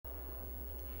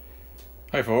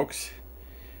Hi folks.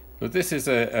 So this is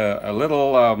a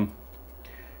little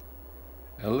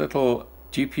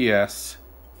GPSDO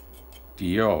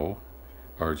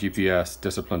or GPS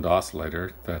disciplined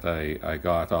oscillator that I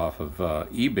got off of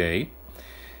eBay.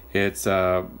 It's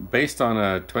based on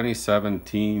a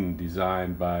 2017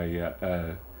 design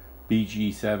by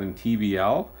BG7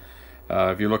 TBL.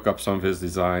 If you look up some of his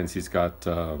designs, he's got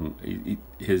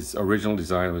his original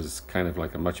design was kind of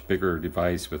like a much bigger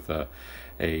device with a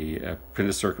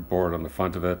printed circuit board on the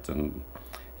front of it, and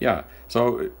yeah.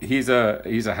 So he's a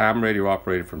ham radio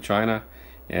operator from China,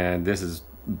 and this is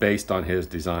based on his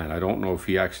design. I don't know if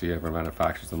he actually ever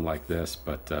manufactures them like this,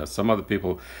 but some other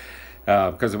people,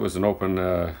 because it was an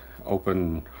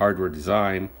open hardware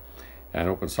design and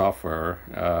open software,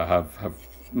 have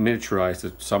miniaturized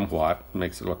it somewhat,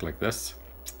 makes it look like this.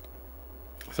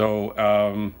 So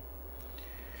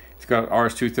it's got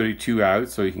RS-232 out,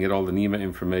 so you can get all the NEMA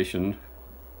information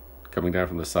coming down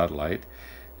from the satellite.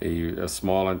 A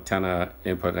small antenna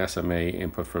input, SMA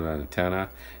input for the antenna.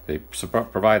 They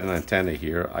provide an antenna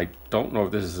here. I don't know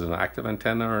if this is an active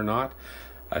antenna or not.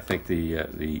 I think the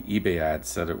eBay ad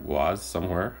said it was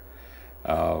somewhere,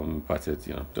 but it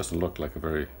doesn't look like a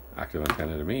very active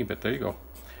antenna to me. But there you go.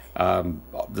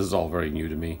 This is all very new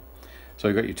to me. So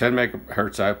you've got your 10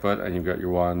 megahertz output, and you've got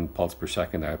your 1 pulse per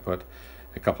second output.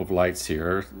 A couple of lights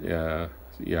here.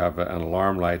 You have an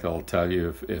alarm light that'll tell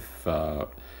you if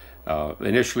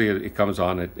initially it comes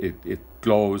on, it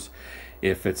glows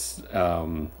if it's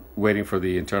waiting for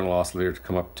the internal oscillator to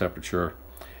come up temperature,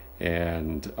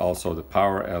 and also the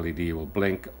power LED will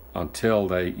blink until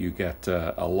you get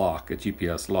a lock, a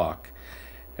GPS lock.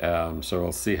 So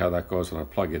we'll see how that goes when I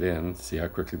plug it in, see how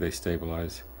quickly they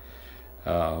stabilize.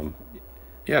 Yeah,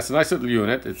 it's a nice little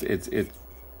unit. It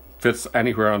fits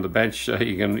anywhere on the bench.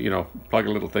 You can plug a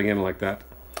little thing in like that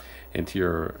into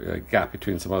your gap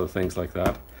between some other things like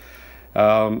that.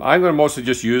 I'm going to mostly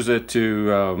just use it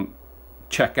to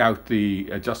check out the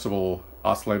adjustable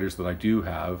oscillators that I do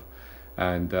have,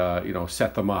 and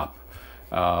set them up.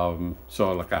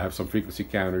 So like I have some frequency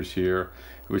counters here,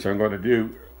 which I'm going to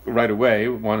do right away.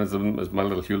 One of them is my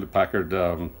little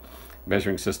Hewlett-Packard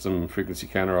measuring system frequency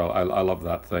counter. I love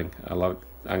that thing. I'm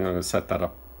going to set that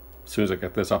up as soon as I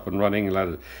get this up and running and let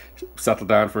it settle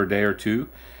down for a day or two.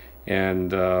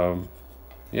 And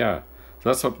yeah, so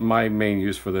that's what my main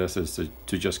use for this is,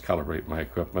 to just calibrate my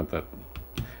equipment that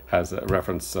has a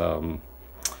reference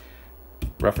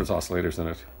oscillators in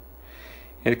it.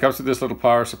 And it comes with this little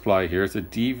power supply here. It's a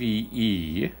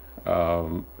DVE,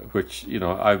 which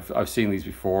I've seen these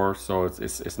before, so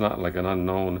it's not like an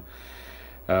unknown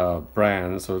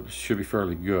brand, so it should be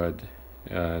fairly good.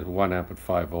 1 amp at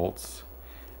 5 volts,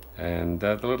 and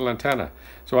the little antenna.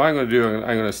 So what I'm going to do,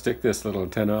 I'm going to stick this little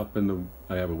antenna up in the.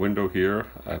 I have a window here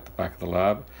at the back of the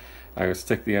lab. I'm going to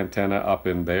stick the antenna up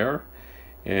in there,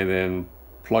 and then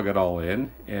plug it all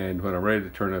in. And when I'm ready to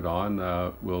turn it on,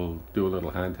 we'll do a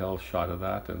little handheld shot of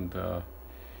that, and we'll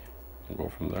go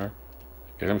from there.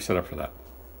 Okay, let me set up for that.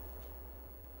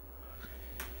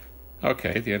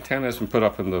 Okay, the antenna has been put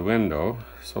up in the window,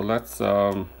 so let's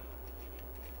get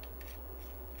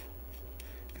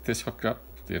this hooked up.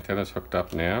 The antenna's hooked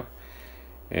up now,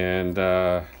 and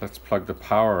let's plug the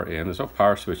power in. There's no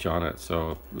power switch on it,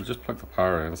 so we'll just plug the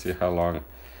power in and see how long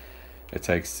it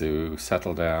takes to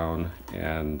settle down,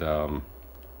 and how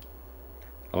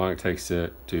long it takes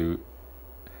to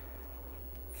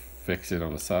fix it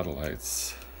on the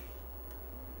satellites.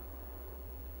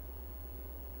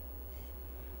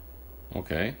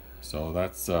 Okay, so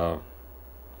that's it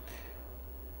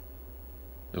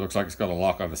looks like it's got a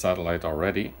lock on the satellite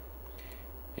already,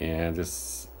 and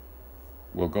this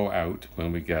will go out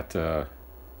when we get a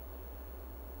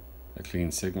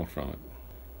clean signal from it.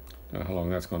 Don't know how long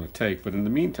that's going to take, but in the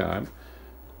meantime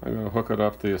I'm going to hook it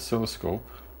up to the oscilloscope.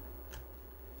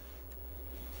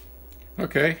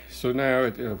 Okay, so now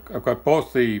I've got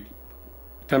both the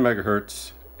 10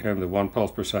 megahertz and the 1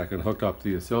 pulse per second hooked up to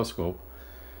the oscilloscope.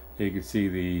 You can see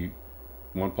the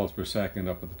 1 pulse per second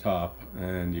up at the top,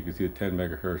 and you can see the 10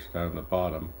 megahertz down at the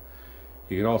bottom.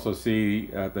 You can also see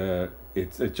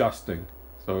it's adjusting,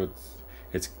 so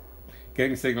it's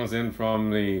getting signals in from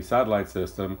the satellite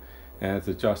system, and it's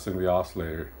adjusting the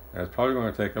oscillator. And it's probably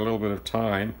going to take a little bit of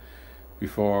time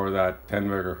before that 10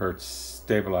 megahertz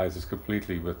stabilizes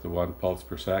completely with the 1 pulse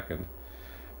per second.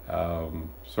 So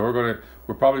we're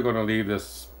probably going to leave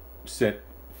this sit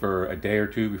for a day or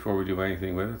two before we do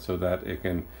anything with it, so that it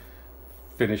can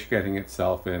finish getting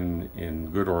itself in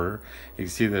good order. You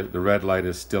can see that the red light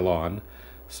is still on,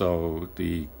 so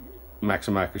the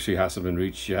maximum accuracy hasn't been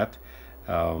reached yet.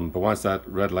 But once that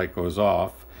red light goes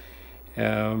off,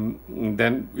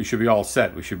 then we should be all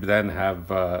set. We should then have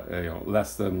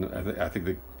less than, I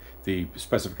think the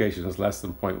specification is less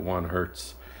than 0.1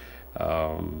 hertz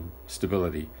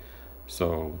stability.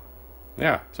 So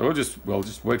yeah, so we'll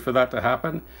just wait for that to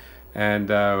happen, and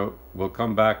we'll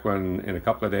come back in a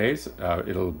couple of days.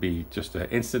 It'll be just an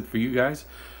instant for you guys,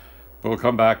 but we'll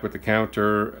come back with the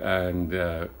counter,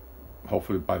 and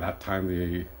hopefully by that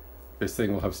time this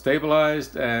thing will have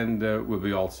stabilized, and we'll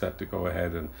be all set to go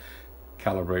ahead and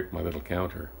calibrate my little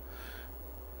counter.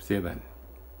 See you then.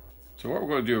 So what we're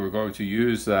going to do, we're going to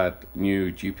use that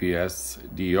new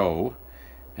GPSDO,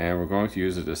 and we're going to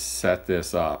use it to set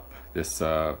this up. This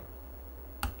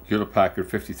Hewlett-Packard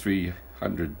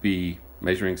 5300B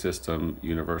measuring system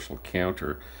universal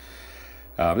counter.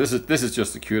 This is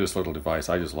just the cutest little device.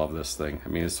 I just love this thing. I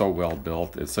mean, it's so well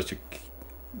built. It's such a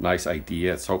nice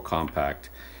idea. It's so compact,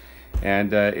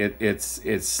 and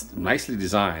it's nicely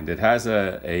designed. It has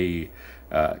a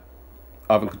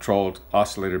oven controlled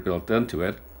oscillator built into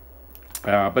it,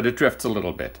 but it drifts a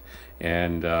little bit.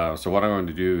 And so what I'm going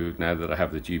to do now that I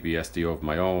have the GPSDO of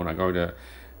my own, I'm going to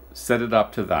set it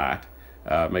up to that,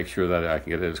 make sure that I can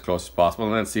get it as close as possible,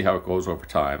 and then see how it goes over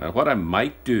time. And what I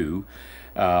might do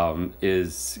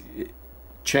is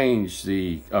change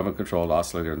the oven controlled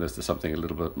oscillator in this to something a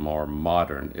little bit more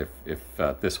modern if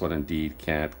this one indeed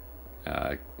can't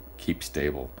keep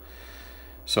stable.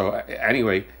 So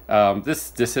anyway,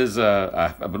 this is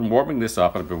I've been warming this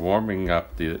up, and I've been warming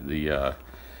up the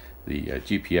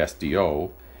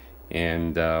GPSDO,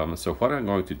 and so what I'm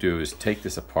going to do is take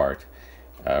this apart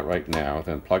right now,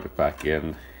 then plug it back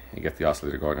in and get the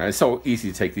oscillator going. And it's so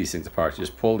easy to take these things apart. You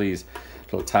just pull these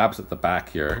little tabs at the back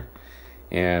here,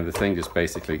 and the thing just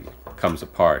basically comes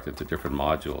apart into different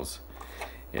modules.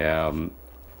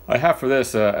 I have for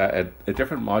this a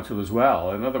different module as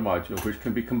well, another module which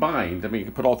can be combined. I mean, you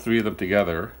can put all three of them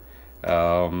together.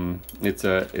 It's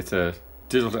a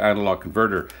digital to analog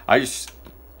converter. I just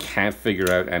can't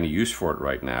figure out any use for it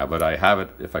right now, but I have it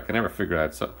if I can ever figure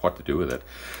out what to do with it.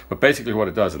 But basically what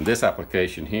it does in this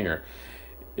application here,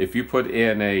 if you put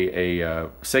in a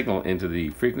signal into the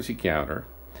frequency counter,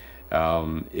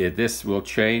 this will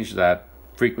change that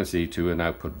frequency to an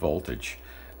output voltage.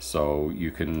 So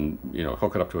you can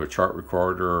hook it up to a chart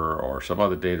recorder or some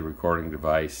other data recording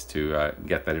device to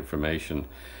get that information.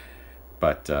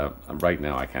 But right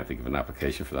now I can't think of an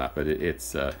application for that, but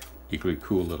it's equally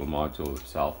cool little module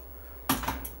itself.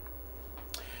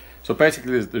 So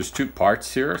basically there's two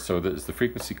parts here. So there's the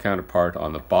frequency counter part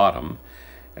on the bottom.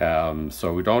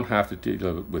 So we don't have to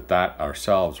deal with that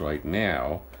ourselves right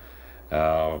now.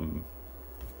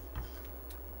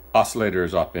 Oscillator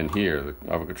is up in here, the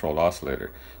oven controlled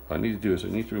oscillator. What I need to do is I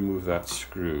need to remove that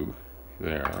screw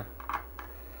there.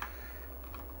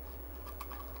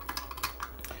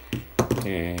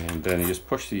 And then you just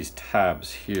push these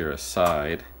tabs here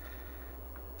aside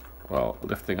while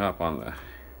lifting up on the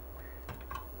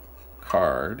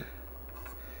card.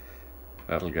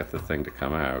 That'll get the thing to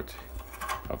come out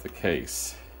of the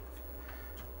case.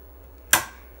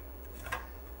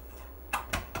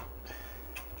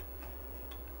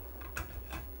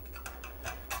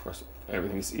 Of course,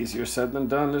 everything's easier said than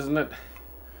done, isn't it?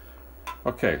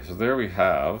 Okay, so there we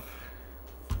have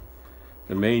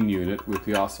the main unit with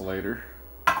the oscillator.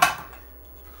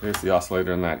 There's the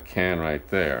oscillator in that can right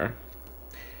there.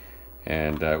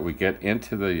 And we get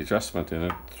into the adjustment in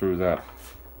it through that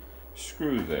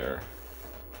screw there.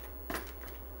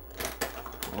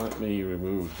 Let me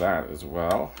remove that as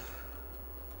well.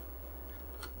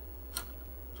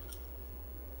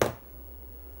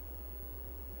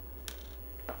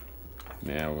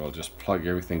 Now we'll just plug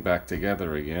everything back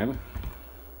together again.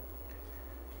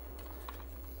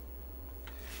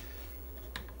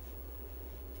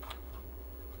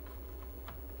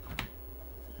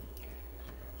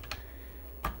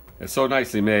 It's so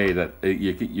nicely made that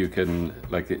you can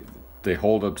they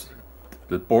hold up,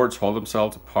 the boards hold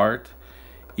themselves apart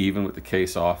even with the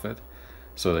case off it,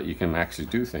 so that you can actually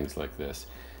do things like this.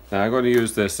 Now I'm going to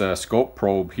use this scope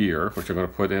probe here, which I'm going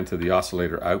to put into the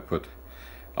oscillator output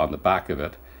on the back of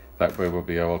it. That way we'll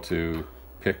be able to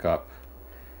pick up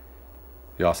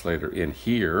the oscillator in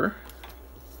here.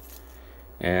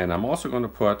 And I'm also going to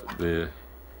put the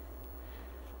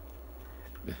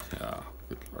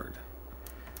good Lord.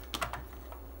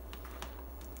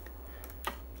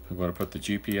 I'm going to put the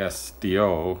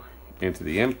GPSDO into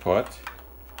the input.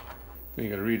 We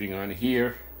got a reading on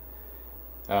here.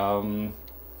 So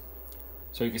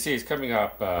you can see it's coming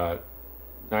up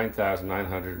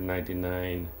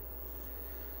 9,999.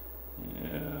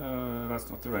 Yeah, that's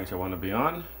not the range I want to be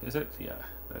on, is it? Yeah,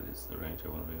 that is the range I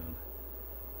want to be on.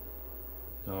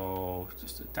 So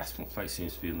just the decimal place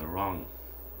seems to be in the wrong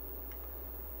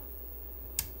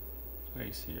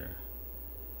place here.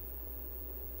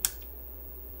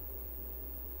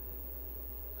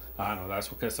 Ah, no,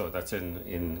 that's okay. So that's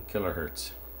in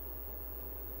kilohertz.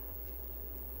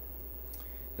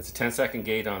 It's a 10-second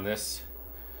gate on this.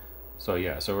 So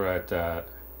yeah, so we're at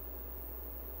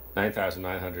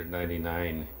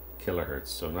 9,999 kilohertz.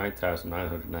 So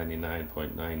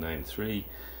 9,999.993.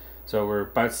 So we're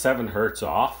about 7 hertz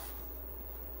off.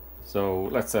 So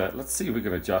let's see if we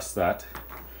can adjust that to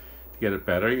get it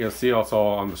better. You'll see also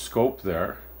on the scope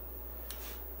there.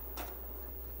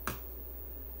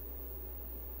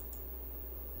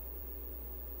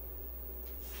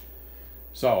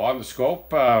 So on the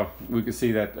scope, we can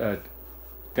see that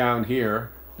down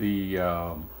here,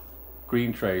 the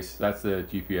green trace, that's the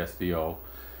GPSDO,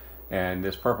 and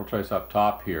this purple trace up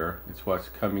top here, it's what's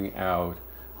coming out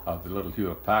of the little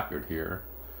Hewlett Packard here,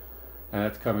 and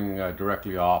that's coming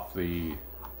directly off the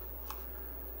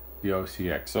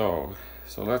OCXO.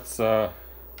 So let's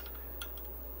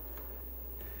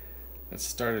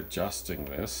start adjusting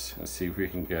this and see if we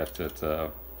can get it a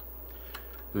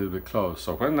little bit close.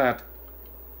 So when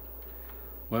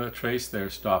the trace there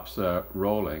stops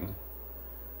rolling,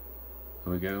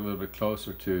 and we get a little bit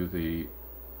closer to the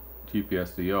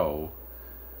GPSDO,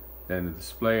 then the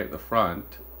display at the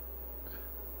front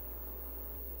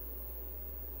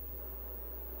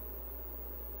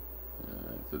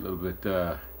it's a little bit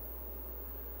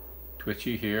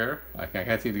twitchy here. I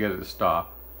can't seem to get it to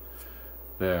stop.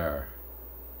 There.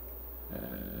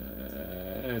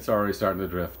 It's already starting to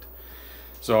drift.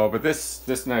 So, but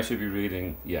this now should be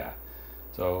reading, yeah.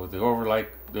 So the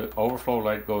overflow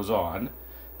light goes on,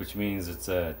 which means it's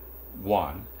a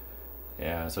 1.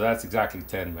 Yeah, so that's exactly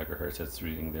 10 megahertz it's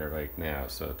reading there right now.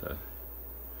 So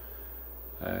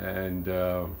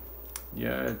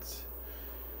yeah, it's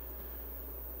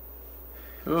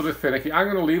a little bit finicky. I'm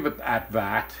going to leave it at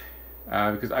that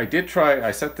because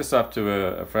I set this up to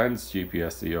a friend's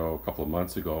GPSDO a couple of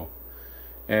months ago,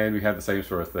 and we had the same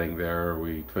sort of thing there.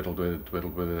 We twiddled with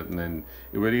it, and then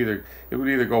it would either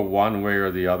go one way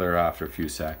or the other after a few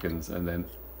seconds, and then,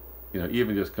 you know,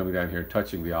 even just coming down here,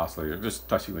 touching the oscillator, just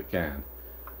touching the can.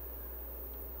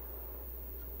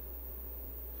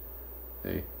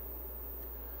 See?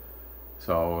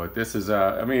 So this is,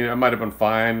 I mean, it might have been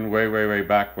fine way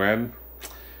back when,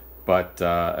 but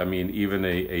I mean, even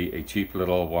a cheap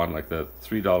little one like the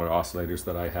 $3 oscillators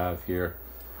that I have here,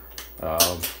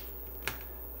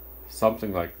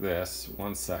 something like this.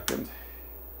 1 second.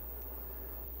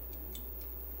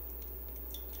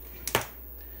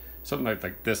 Something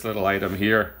like this little item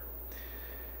here.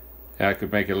 I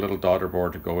could make a little daughter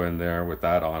board to go in there with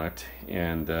that on it,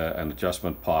 and an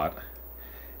adjustment pot,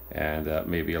 and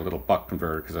maybe a little buck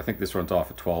converter, because I think this runs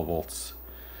off at 12 volts.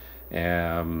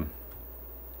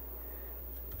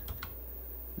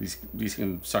 These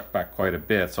can suck back quite a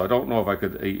bit, so I don't know if I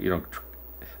could, you know,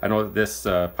 I know that this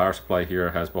power supply here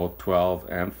has both 12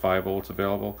 and 5 volts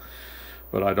available,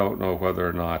 but I don't know whether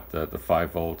or not the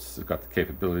 5 volts has got the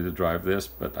capability to drive this,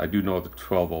 but I do know the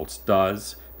 12 volts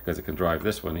does, because it can drive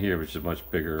this one here, which is much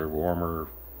bigger, warmer,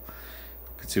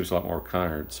 consumes a lot more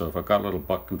current. So if I've got a little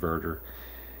buck converter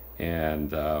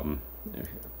and an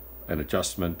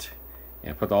adjustment,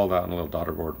 and put all that on a little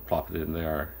daughter board and plop it in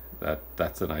there,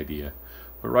 that's an idea.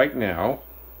 But right now,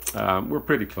 we're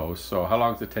pretty close. So how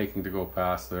long is it taking to go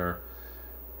past there?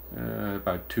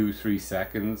 About 2-3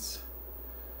 seconds.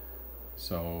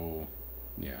 So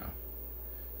yeah,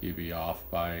 you'd be off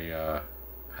by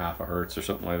half a hertz or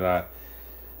something like that.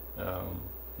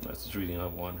 That's just reading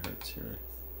on 1 hertz here.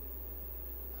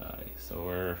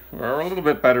 So we're a little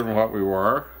bit better than what we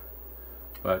were,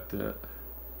 but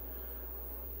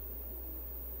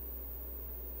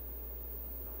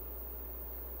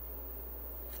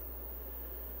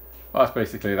well, that's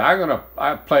basically it.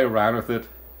 I'll play around with it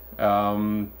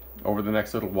over the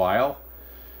next little while,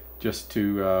 just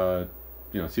to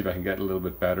you know, see if I can get a little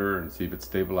bit better and see if it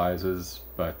stabilizes.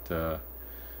 But yeah,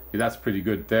 that's pretty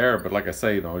good there. But like I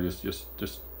say, you know,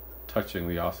 just touching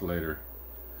the oscillator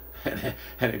and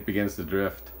it begins to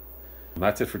drift. And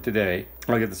that's it for today.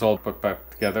 I'll get this all put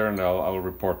back together, and I'll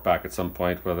report back at some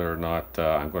point whether or not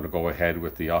I'm going to go ahead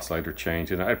with the oscillator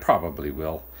change, and I probably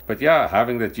will. But yeah,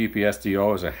 having the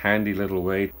GPSDO is a handy little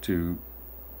way to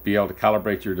be able to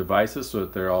calibrate your devices so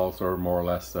that they're all sort of more or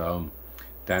less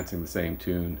dancing the same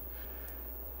tune.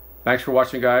 Thanks for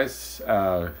watching, guys.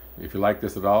 If you like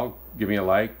this at all, give me a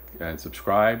like and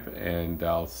subscribe, and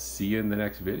I'll see you in the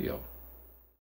next video.